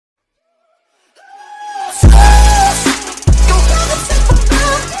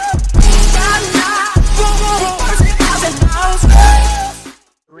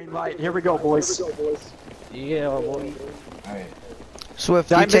light. Here we go, boys. Yeah, boy. Alright. Swift,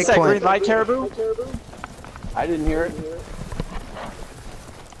 Did I you miss take that green point. light, Caribou? I didn't hear it.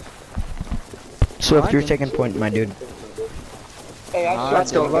 Swift, you're taking point, my dude. Hey, I shot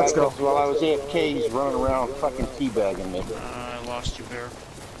let's go, that let's guy go. 'cause while I was AFK, he's running around fucking teabagging me. I lost you, Bear.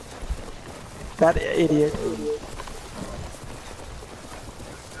 That idiot.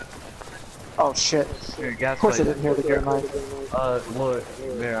 Oh shit. Of course I didn't hear the green light. Look,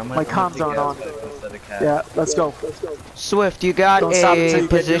 there, My comms aren't on. Yeah, let's go. Swift, you got Don't stop until a you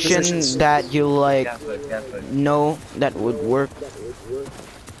get your position positions. that you like Gas foot. know that would work.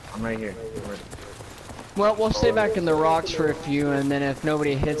 I'm right here. Well, we'll stay back in the rocks for a few, and then if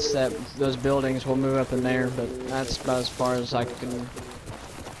nobody hits those buildings, we'll move up in there. But that's about as far as I can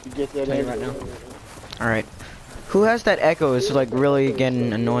You get that tell you in? right now. All right. Who has that echo? It's like really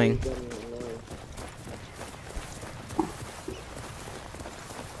getting annoying.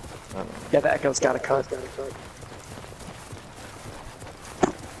 Yeah, the echo's gotta cut.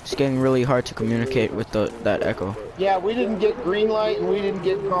 It's getting really hard to communicate with that echo. Yeah, we didn't get green light and we didn't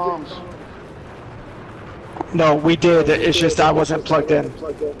get comms. No, we did. It's just I wasn't plugged in.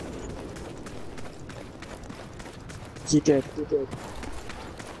 He did.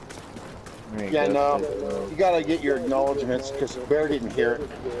 Yeah, no. You gotta get your acknowledgements because Bear didn't hear it.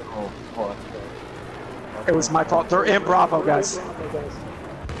 Oh, fuck. It was my fault. They're in Bravo, guys.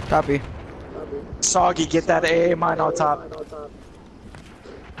 Copy. Soggy, get that AA mine on top.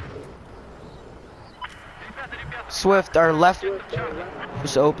 Swift, our left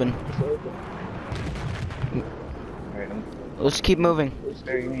is open. Let's keep moving.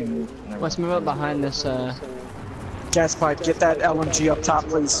 Let's move up behind this. Gas pipe, get that LMG up top,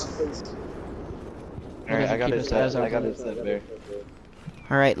 please. Alright, I got Keep it his set. eyes I got open. it set, Bear.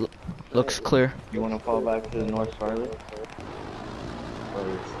 All right, looks clear. You wanna fall back to the North Charlotte?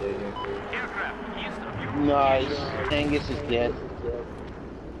 Or stay here? Nice. Angus is dead.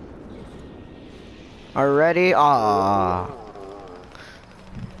 Already? Ah.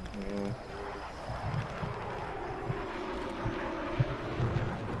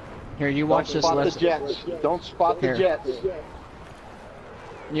 Here, you watch Don't this spot the left. jets. Don't spot the Here. jets.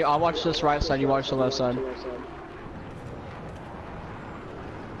 I'll watch this right side. You watch the left side.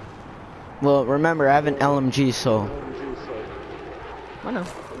 Well, remember, I have an LMG, so I know.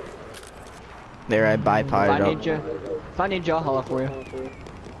 there I If bypassed I up. need you, I'll holler for you.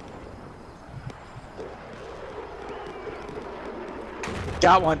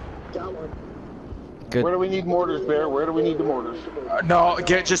 Got one. Good. Where do we need mortars, Bear? Where do we need the mortars? No,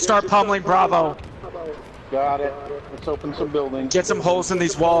 just start pummeling Bravo. Got it. Let's open some buildings. Get some holes in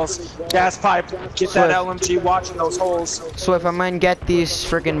these walls. Gas pipe, get that LMG watching those holes. Swift, I'm gonna get these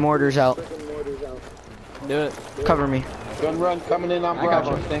freaking mortars out. Do it. Cover me. Gun run coming in on I got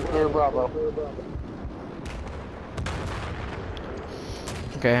Bravo. you. Think clear Bravo.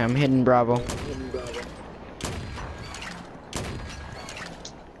 Okay, I'm hitting Bravo.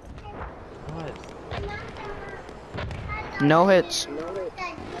 No hits. No,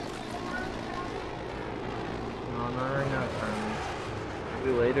 not right now, Carmen.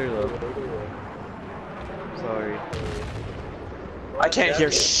 Maybe later, though. Sorry. I can't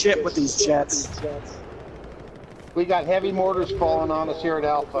hear shit with these jets. We got heavy mortars falling on us here at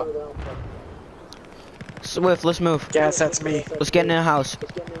Alpha. Swift, let's move. Gas, that's me. Let's get in the house.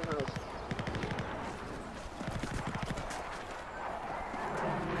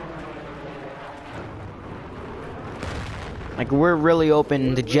 Like, we're really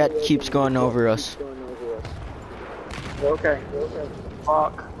open. The jet keeps going over us. Okay.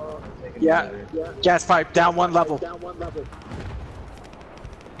 Fuck. Yeah. Gas pipe, down one level.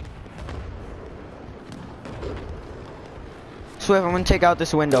 Swift, I'm gonna take out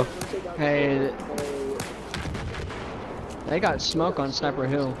this window. Hey, they got smoke on Sniper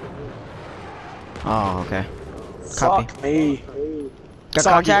Hill. Oh, okay. Copy. Fuck me. Got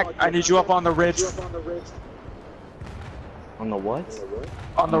Soggy, contact? I need you up on the ridge. On the what?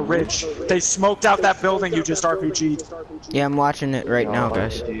 On the ridge. They smoked out that building you just RPG'd. Yeah, I'm watching it right now,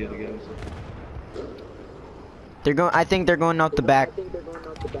 guys. They're going. I think they're going out the back.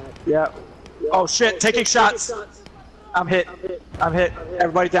 Yeah. Oh shit, taking shots. I'm hit. I'm hit.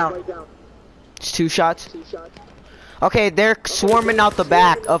 Everybody down. It's 2 shots. Okay, they're swarming out the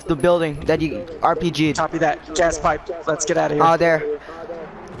back of the building that you RPG'd. Copy that. Gas pipe. Let's get out of here. Oh, there.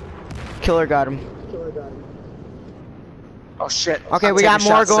 Killer got him. Oh shit. Okay, I'm we got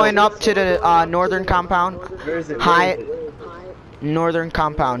taking more shots, so- going up to the northern compound. Where is it? High northern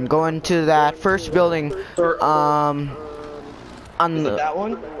compound. Going to that first building. On Is it the that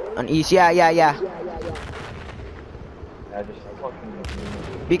one? on east. Yeah. I just fucking.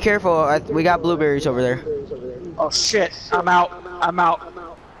 Be careful. We got blueberries over there. Oh shit, I'm out. I'm out.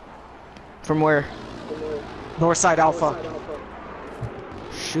 From where? North side Alpha.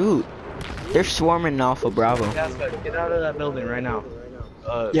 Shoot. They're swarming Alpha Bravo. Get out of that building right now.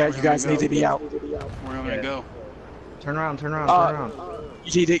 Yeah, you guys need to be out. Where am I gonna go? Turn around, turn around.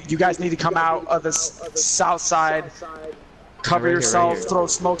 You guys need to come out of the south side, cover Right here, yourself, right here. throw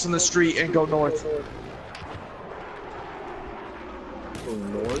smokes in the street, and go north.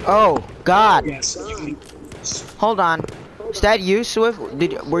 Oh, God. Yes. You can, Hold on. Is that you, Swift?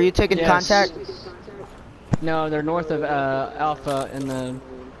 Were you taking Yes. contact? No, they're north of Alpha in the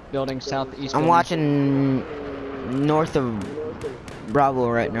building southeast. I'm building. watching north of Bravo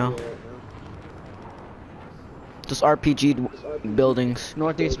right now. Those RPG buildings.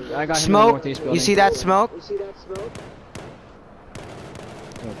 Northeast. I got him in the Smoke. northeast building. You see that smoke?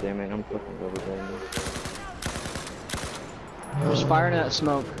 Oh damn it, I'm fucking over there. Just firing that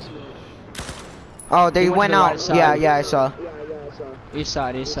smoke. Oh, they He went went to the out. right side. Yeah, I saw. East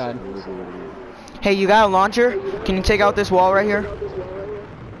side, east side. Hey, you got a launcher? Can you take out this wall right here?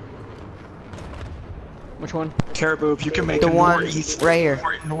 Which one? Caribou, if you can make The a one northeast, right here.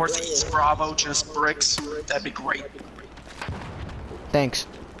 northeast Bravo, just bricks, that'd be great. Thanks.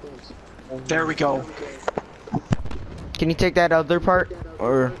 There we go. Can you take that other part?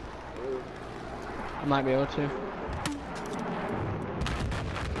 Or I might be able to.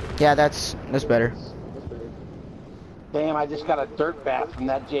 yeah, that's better. Damn, I just got a dirt bath from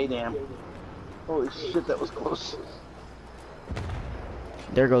that J-Dam. Holy shit, that was close.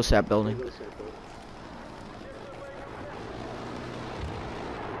 There goes that building.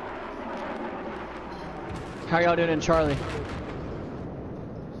 How y'all doing in Charlie?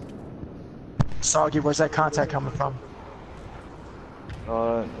 Soggy, where's that contact coming from?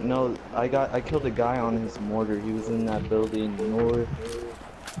 No, I killed a guy on his mortar. He was in that building north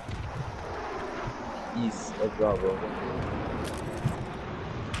east of Bravo.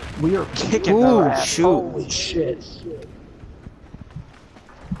 We are kicking Ooh, their ass. shoot. Holy shit.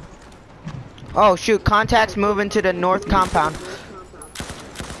 Oh shoot, contacts moving to the north compound.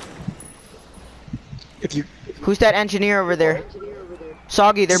 If you Who's that engineer over there?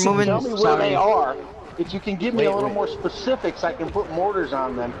 Soggy, they're moving. Tell me where they are. If you can give me a little more specifics, I can put mortars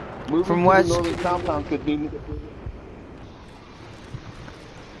on them. Moving From to west- the northern compound could be...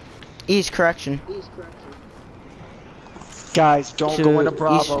 East correction. guys don't To go into east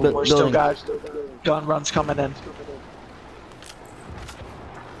Bravo. We're still building. got gun runs coming in.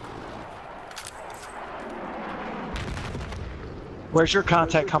 Where's your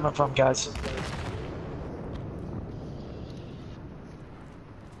contact coming from, guys?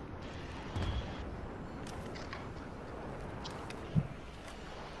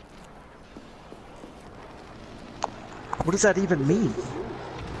 What does that even mean?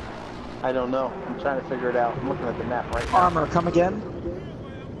 I don't know. I'm trying to figure it out. I'm looking at the map right now. Armor, come again?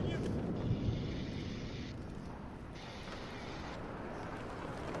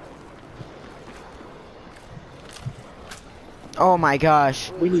 Oh my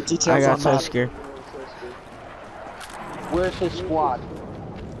gosh. We need I details got on so that. scared. Where's his squad?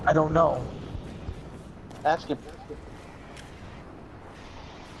 I don't know. Ask him.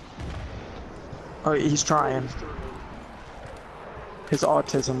 Oh, he's trying. His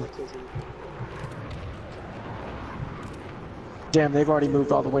autism. Damn, they've already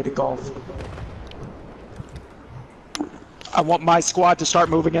moved all the way to Gulf. I want my squad to start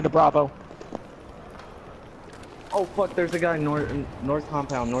moving into Bravo. Oh fuck, there's a guy north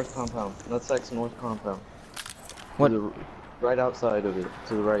compound. That's like north compound. What? To the, right outside of it,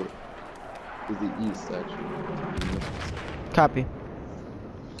 to the right. To the east, actually. Copy.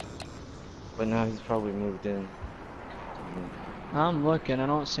 But now he's probably moved in. I'm looking. I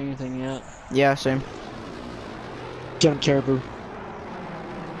don't see anything yet. Yeah, same. Get him, Caribou.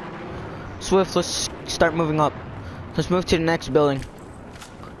 Swift, let's start moving up. Let's move to the next building.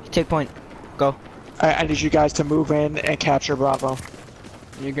 Take point. Go. I need you guys to move in and capture Bravo.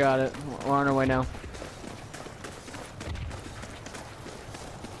 You got it. We're on our way now.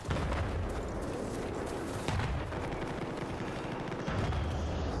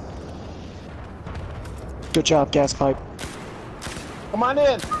 Good job, gas pipe. Come on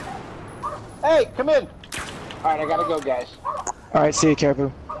in. Hey, come in. All right, I gotta go, guys. All right, see you,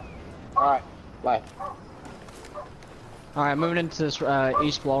 Caribou. All right, bye. All right, moving into this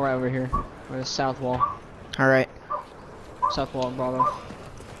east wall right over here, or the south wall. All right. South wall, Bravo.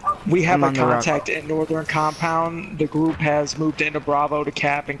 We have I'm a on the rock. contact in northern compound. The group has moved into Bravo to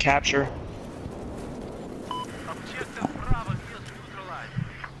cap and capture.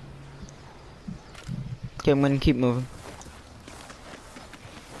 Okay, I'm gonna keep moving.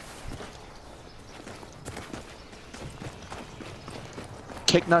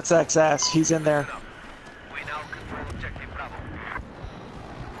 Kick Nutsack's ass. He's in there.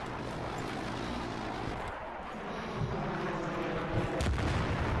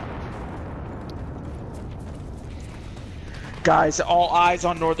 Guys, all eyes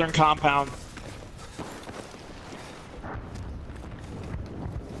on northern compound.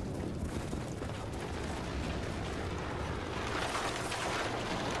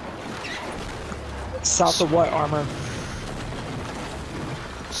 South of what, Armor?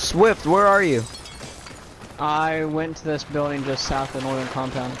 Swift, where are you? I went to this building just south of northern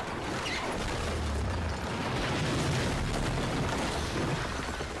compound.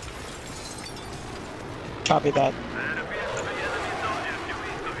 Copy that.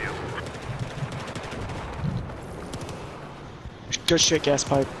 Good shit, gas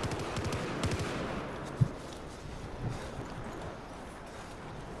pipe.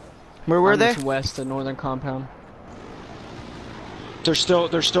 Where were I'm they? just west of northern compound. There's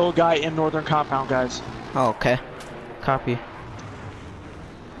still a guy in northern compound, guys. Oh, okay. Copy.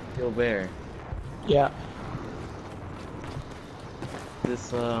 Gilbert. Yeah.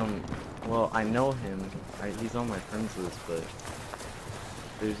 This, well, I know him. He's on my friends list, but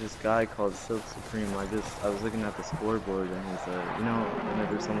there's this guy called Silk Supreme. I was looking at the scoreboard, and he's, you know,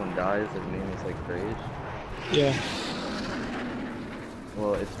 whenever someone dies, their name is like grayish. Yeah.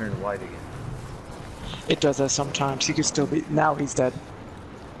 Well, it turned white again. It does that sometimes. He could still be. Now he's dead.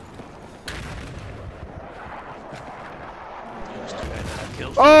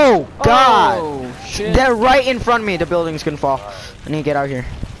 Oh, God! Oh, shit. They're right in front of me. The building's gonna fall. I need to get out here.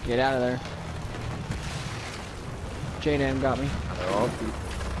 Get out of there. J-Dam got me. They're all people.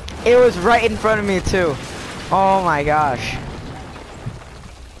 It was right in front of me, too. Oh my gosh.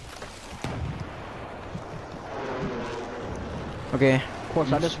 Okay. Of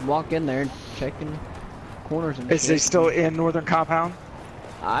course, I just walk in there checking corners and Is shit. he still in northern compound?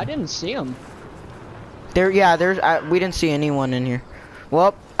 I didn't see him. We didn't see anyone in here.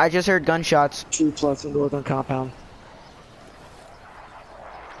 Well, I just heard gunshots. 2+ in northern compound.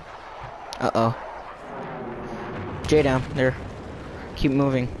 Uh-oh. J-Down, there. Keep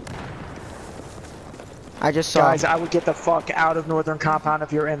moving. I just saw. Guys, I would get the fuck out of northern compound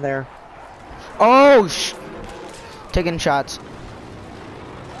if you're in there. Oh, taking shots.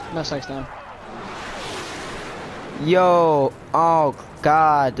 No sex down. Yo, oh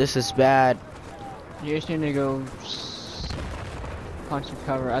God, this is bad. You just need to go punch some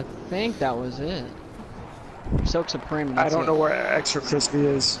cover. I think that was it. Silk Supreme. I don't know where Extra Crispy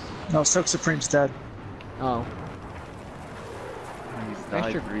is. No, Silk Supreme's dead. Oh. He's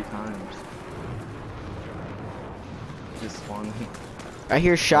died Extra- 3 times. Just spawned. I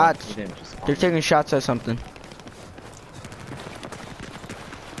hear shots. He didn't just spawn. They're taking shots at something.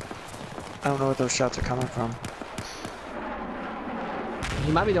 I don't know where those shots are coming from.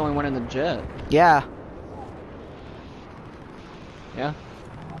 He might be the only one in the jet. Yeah. Yeah?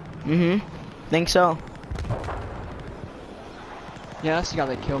 Mm-hmm. Think so. Yeah, that's the guy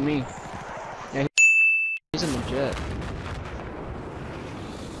that killed me. Yeah, he's in the jet.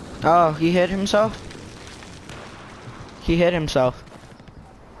 Oh, he hit himself? He hit himself.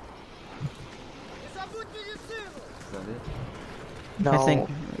 Is that it? No. I think.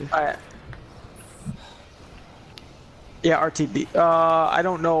 Yeah, RTB. I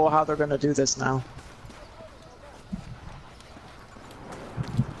don't know how they're gonna do this now.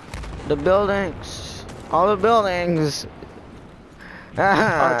 The buildings. All the buildings.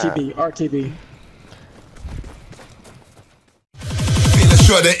 RTB, RTB. Feel a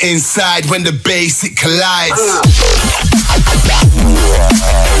shudder inside when the bass it collides.